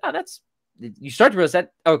realize that, you start to realize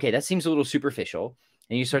that, okay, that seems a little superficial,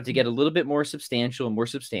 and you start to get a little bit more substantial and more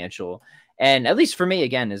substantial. And at least for me,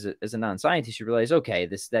 again, as a non-scientist, you realize, okay,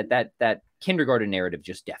 that kindergarten narrative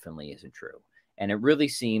just definitely isn't true. And it really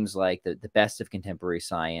seems like the best of contemporary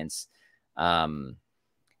science, probably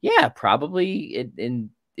in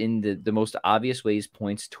the most obvious ways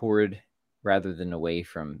points toward rather than away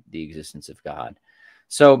from the existence of God.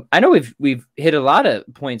 So I know we've hit a lot of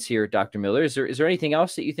points here, Dr. Miller. Is there anything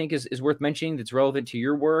else that you think is worth mentioning that's relevant to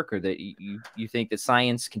your work, or that you think that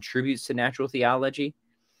science contributes to natural theology?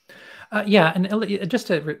 Yeah, and just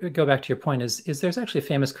to go back to your point, is there's actually a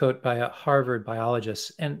famous quote by a Harvard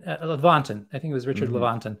biologist, and Levantin, I think it was Richard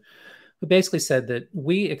Levantin, who basically said that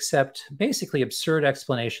we accept basically absurd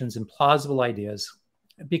explanations and plausible ideas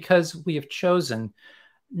because we have chosen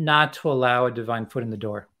not to allow a divine foot in the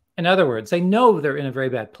door. In other words, they know they're in a very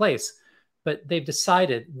bad place, but they've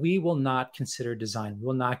decided we will not consider design. We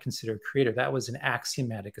will not consider creator. That was an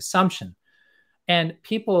axiomatic assumption. And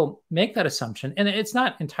people make that assumption, and it's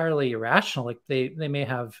not entirely irrational. Like they may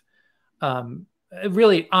have,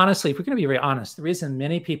 really, honestly, if we're going to be very honest, the reason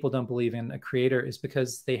many people don't believe in a creator is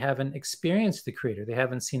because they haven't experienced the creator. They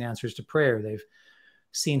haven't seen answers to prayer. They've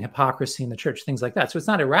seen hypocrisy in the church, things like that. So it's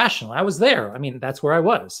not irrational. I was there. I mean, that's where I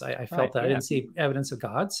was. I felt that I didn't see evidence of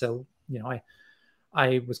God. So, you know,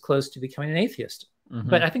 I was close to becoming an atheist.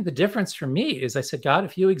 But I think the difference for me is I said, God,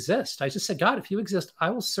 if you exist, I just said, God, if you exist, I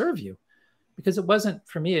will serve you. Because it wasn't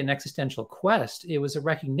for me an existential quest. It was a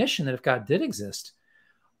recognition that if God did exist,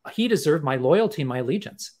 he deserved my loyalty and my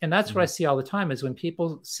allegiance. And that's what I see all the time is when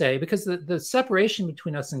people say, because the separation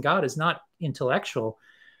between us and God is not intellectual,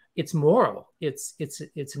 it's moral. It's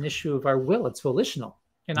an issue of our will. It's volitional.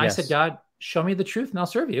 And I said, God, show me the truth and I'll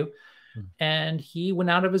serve you. And he went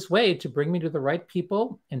out of his way to bring me to the right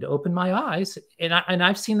people and to open my eyes. And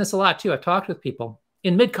I've seen this a lot too. I've talked with people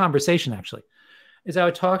in mid-conversation, actually, is I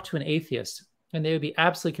would talk to an atheist and they would be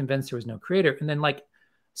absolutely convinced there was no creator. And then like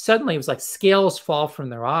suddenly it was like scales fall from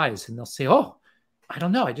their eyes and they'll say, oh, I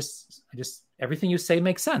don't know. I just everything you say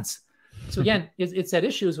makes sense. So again, it's that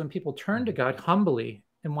issue is when people turn to God humbly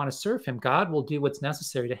and want to serve him, God will do what's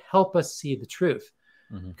necessary to help us see the truth.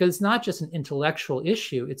 Because it's not just an intellectual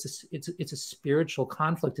issue. It's a spiritual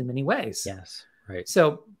conflict in many ways. Yes. Right.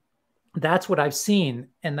 So that's what I've seen.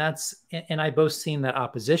 And I've both seen that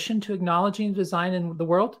opposition to acknowledging design in the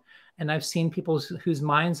world. And I've seen people whose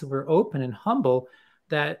minds were open and humble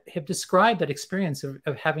that have described that experience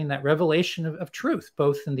of having that revelation of truth,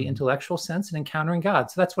 both in the intellectual sense and encountering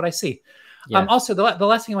God. So that's what I see. Yeah. Also, the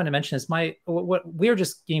last thing I want to mention is what we're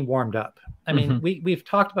just getting warmed up. I mean, we've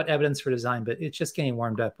talked about evidence for design, but it's just getting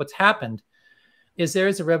warmed up. What's happened is there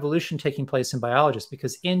is a revolution taking place in biologists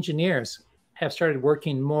because engineers have started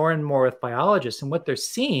working more and more with biologists. And what they're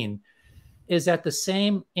seeing is that the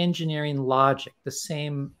same engineering logic, the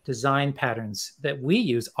same design patterns that we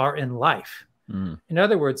use are in life. In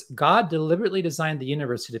other words, God deliberately designed the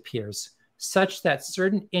universe, it appears, such that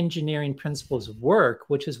certain engineering principles work,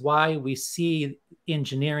 which is why we see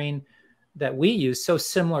engineering that we use so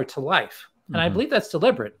similar to life. And I believe that's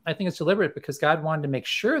deliberate. I think it's deliberate because God wanted to make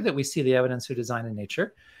sure that we see the evidence of design in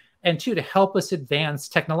nature, and two, to help us advance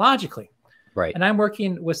technologically. Right. And I'm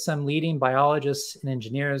working with some leading biologists and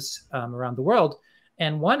engineers around the world.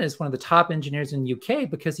 And one is one of the top engineers in the UK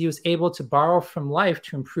because he was able to borrow from life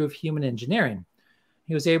to improve human engineering.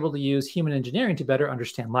 He was able to use human engineering to better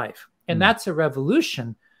understand life. And that's a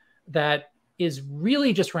revolution that is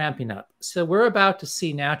really just ramping up. So we're about to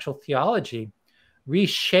see natural theology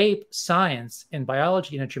reshape science and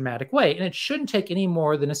biology in a dramatic way. And it shouldn't take any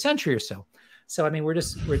more than a century or so. So, I mean, we're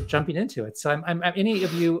jumping into it. So I'm any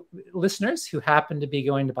of you listeners who happen to be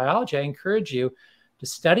going to biology, I encourage you to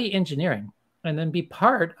study engineering and then be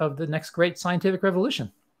part of the next great scientific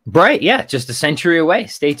revolution. Right. Yeah. Just a century away.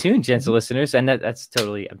 Stay tuned, gentle listeners. And that's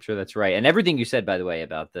totally, I'm sure that's right. And everything you said, by the way,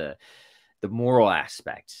 about the moral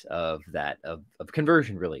aspect of that, of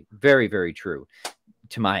conversion, really very, very true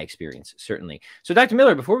to my experience, certainly. So Dr.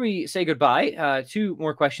 Miller, before we say goodbye, two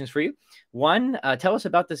more questions for you. One, tell us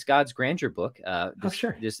about this God's Grandeur book.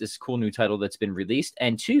 This cool new title that's been released.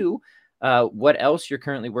 And two, what else you're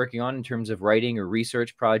currently working on in terms of writing or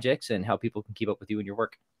research projects and how people can keep up with you and your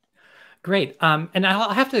work. Great. And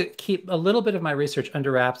I'll have to keep a little bit of my research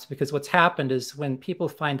under wraps because what's happened is when people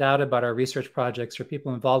find out about our research projects or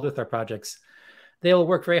people involved with our projects, they'll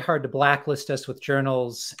work very hard to blacklist us with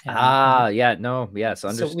journals. Yes,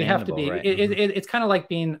 understandable. So we have to be, right? It's kind of like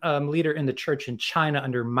being a leader in the church in China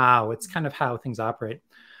under Mao. It's kind of how things operate.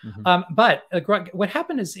 But what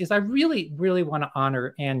happened is I really, really want to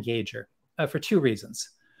honor Ann Gauger for two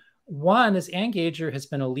reasons. One is Ann Gauger has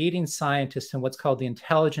been a leading scientist in what's called the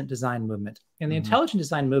intelligent design movement. And the intelligent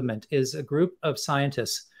design movement is a group of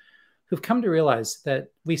scientists who've come to realize that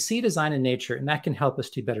we see design in nature and that can help us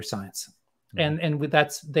do better science. And with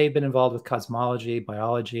they've been involved with cosmology,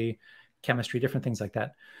 biology, chemistry, different things like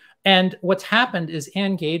that. And what's happened is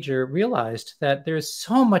Ann Gauger realized that there's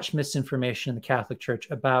so much misinformation in the Catholic Church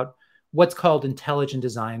about what's called intelligent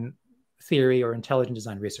design theory or intelligent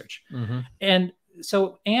design research. And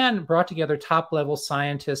so Ann brought together top-level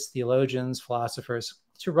scientists, theologians, philosophers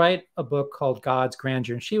to write a book called God's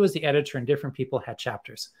Grandeur. And she was the editor and different people had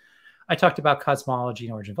chapters. I talked about cosmology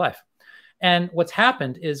and origin of life. And what's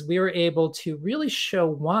happened is we were able to really show,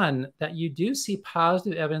 one, that you do see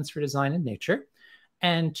positive evidence for design in nature,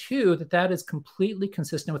 and two, that is completely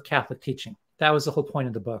consistent with Catholic teaching. That was the whole point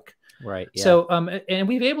of the book. Right. Yeah. So, and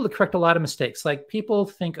we've been able to correct a lot of mistakes. Like people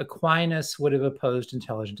think Aquinas would have opposed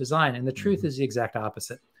intelligent design, and the truth is the exact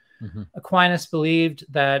opposite. Aquinas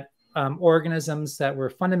believed that organisms that were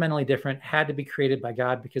fundamentally different had to be created by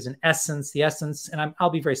God because in essence, and I'll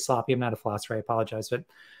be very sloppy, I'm not a philosopher, I apologize, but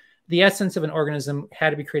the essence of an organism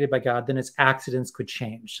had to be created by God, then its accidents could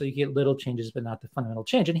change. So you get little changes, but not the fundamental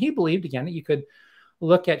change. And he believed, again, that you could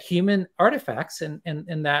look at human artifacts and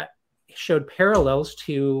that showed parallels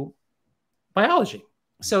to biology.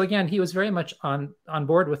 So again, he was very much on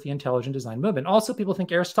board with the intelligent design movement. Also, people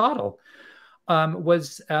think Aristotle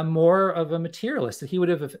was more of a materialist, that he would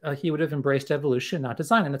have embraced evolution, not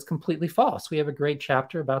design. And that's completely false. We have a great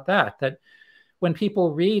chapter about that when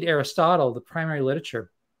people read Aristotle, the primary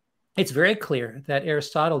literature, it's very clear that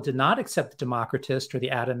Aristotle did not accept the Democritus or the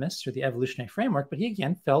atomist or the evolutionary framework, but he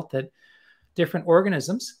again felt that different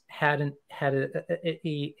organisms had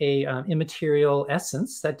a immaterial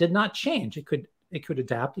essence that did not change. It could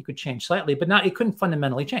adapt, it could change slightly, but it couldn't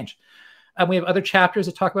fundamentally change. And we have other chapters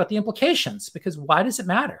that talk about the implications, because why does it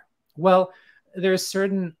matter? Well, there's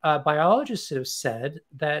certain biologists that have said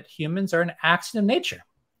that humans are an accident of nature,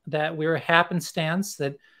 that we're a happenstance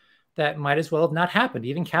that might as well have not happened.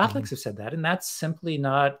 Even Catholics have said that, and that's simply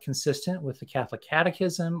not consistent with the Catholic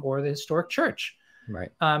Catechism or the historic Church.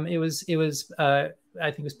 Right. It was I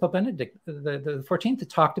think it was Pope Benedict the 14th that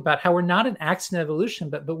talked about how we're not an accident of evolution,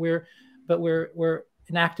 but we're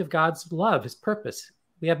an act of God's love, His purpose.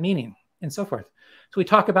 We have meaning, and so forth. So we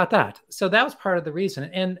talk about that. So that was part of the reason.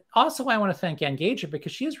 And also, I want to thank Ann Gager,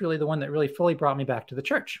 because she is really the one that really fully brought me back to the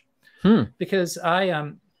church. Because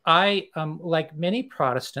I like many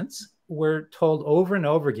Protestants, were told over and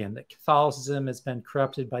over again that Catholicism has been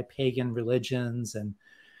corrupted by pagan religions. And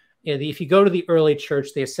if you go to the early church,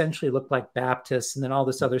 they essentially look like Baptists, and then all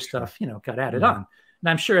this other stuff, got added on. And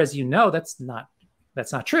I'm sure, as you know, that's not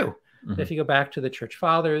true. If you go back to the church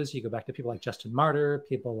fathers, you go back to people like Justin Martyr,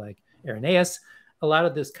 people like Irenaeus, a lot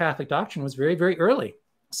of this Catholic doctrine was very, very early.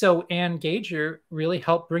 So Ann Gager really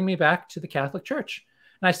helped bring me back to the Catholic Church.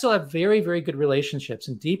 And I still have very, very good relationships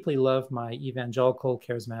and deeply love my evangelical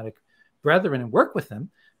charismatic brethren and work with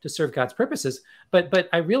them to serve God's purposes. But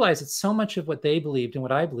I realized that so much of what they believed and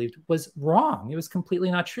what I believed was wrong. It was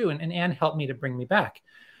completely not true. And Ann helped me to bring me back.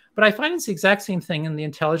 But I find it's the exact same thing in the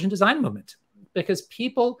intelligent design movement, because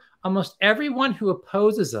people, almost everyone who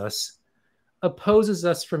opposes us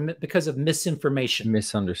because of misinformation,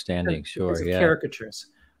 misunderstanding, because of caricatures.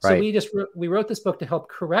 Right. So we wrote this book to help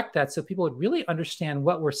correct that, so people would really understand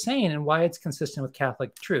what we're saying and why it's consistent with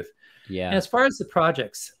Catholic truth. Yeah. And as far as the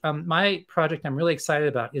projects, my project I'm really excited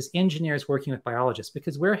about is engineers working with biologists,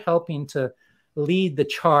 because we're helping to lead the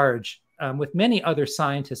charge with many other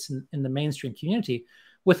scientists in the mainstream community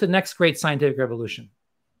with the next great scientific revolution.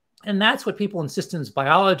 And that's what people in systems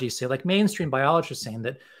biology say, like mainstream biologists saying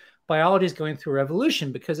that biology is going through a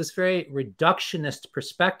revolution, because it's very reductionist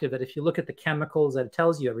perspective that if you look at the chemicals that it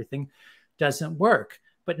tells you everything doesn't work.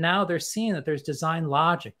 But now they're seeing that there's design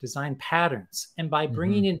logic, design patterns. And by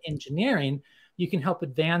bringing in engineering, you can help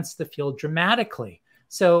advance the field dramatically.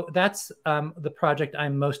 So that's the project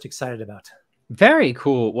I'm most excited about. Very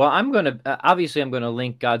cool. Well, I'm going to, obviously I'm going to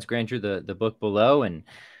link God's Grandeur, the book below. And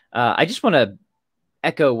I just want to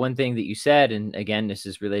echo one thing that you said. And again, this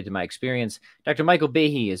is related to my experience. Dr. Michael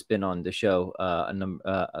Behe has been on the show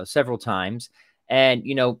several times. And,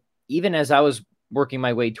 even as I was working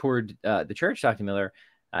my way toward the church, Dr. Miller,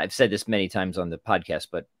 I've said this many times on the podcast,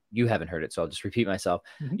 but you haven't heard it, so I'll just repeat myself.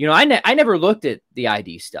 I never looked at the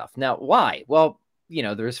ID stuff. Now, why? Well,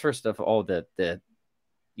 there's first of all the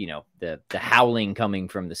howling coming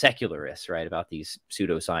from the secularists, right, about these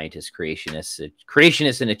pseudoscientists,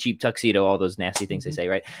 creationists in a cheap tuxedo, all those nasty things they say,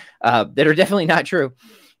 right, that are definitely not true.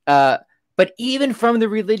 But even from the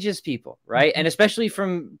religious people, right, and especially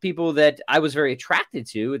from people that I was very attracted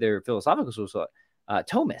to, their philosophical schools,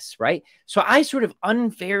 Thomists, right? So I sort of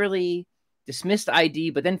unfairly dismissed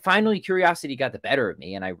ID, but then finally curiosity got the better of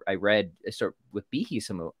me, and I read with Behe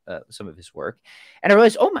some of his work, and I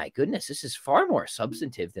realized, oh my goodness, this is far more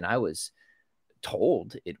substantive than I was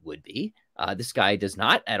told it would be. This guy does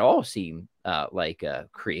not at all seem like a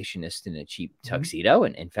creationist in a cheap tuxedo,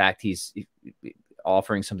 and in fact, he's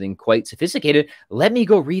offering something quite sophisticated. Let me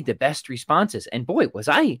go read the best responses, and boy, was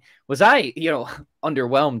I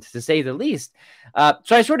underwhelmed, to say the least.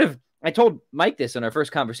 So I told Mike this in our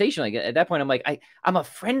first conversation. Like at that point, I'm like, I'm a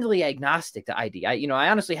friendly agnostic to ID. I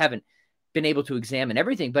honestly haven't been able to examine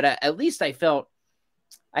everything, but at least I felt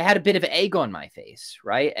I had a bit of egg on my face,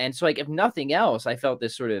 right? And so, like, if nothing else, I felt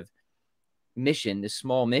this sort of mission, this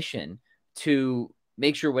small mission, to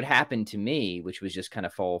make sure what happened to me, which was just kind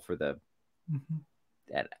of fall for the,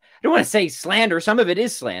 I don't want to say slander. Some of it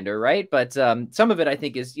is slander, right? But some of it, I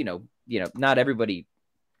think, is, not everybody.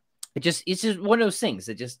 It's just one of those things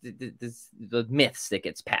that just the myths that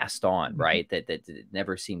gets passed on, right? That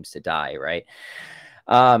never seems to die, right?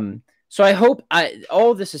 So I hope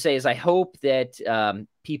all this to say is I hope that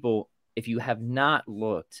people, if you have not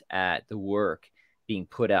looked at the work being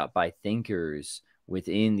put out by thinkers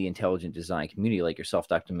within the intelligent design community, like yourself,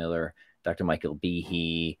 Dr. Miller, Dr. Michael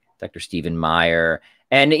Behe, Dr. Stephen Meyer,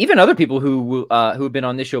 and even other people who have been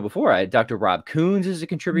on this show before. Dr. Rob Coons is a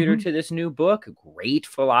contributor to this new book. Great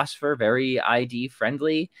philosopher, very ID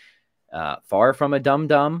friendly, far from a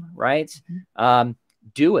dum-dum, right?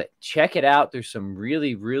 Do it. Check it out. There's some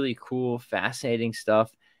really, really cool, fascinating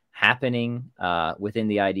stuff. happening within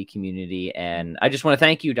the ID community. And I just want to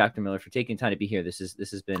thank you, Dr. Miller, for taking time to be here. This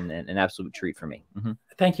has been an absolute treat for me.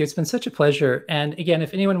 Thank you. It's been such a pleasure. And again,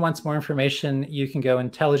 if anyone wants more information, you can go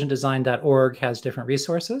intelligentdesign.org, has different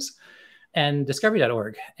resources, and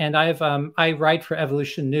discovery.org. And I write for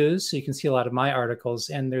Evolution News, so you can see a lot of my articles,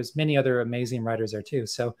 and there's many other amazing writers there too.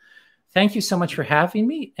 So thank you so much for having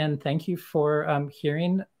me, and thank you for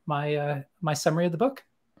hearing my my summary of the book.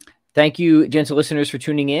 Thank you, gentle listeners, for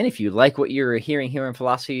tuning in. If you like what you're hearing here in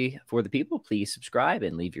Philosophy for the People, please subscribe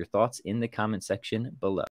and leave your thoughts in the comment section below.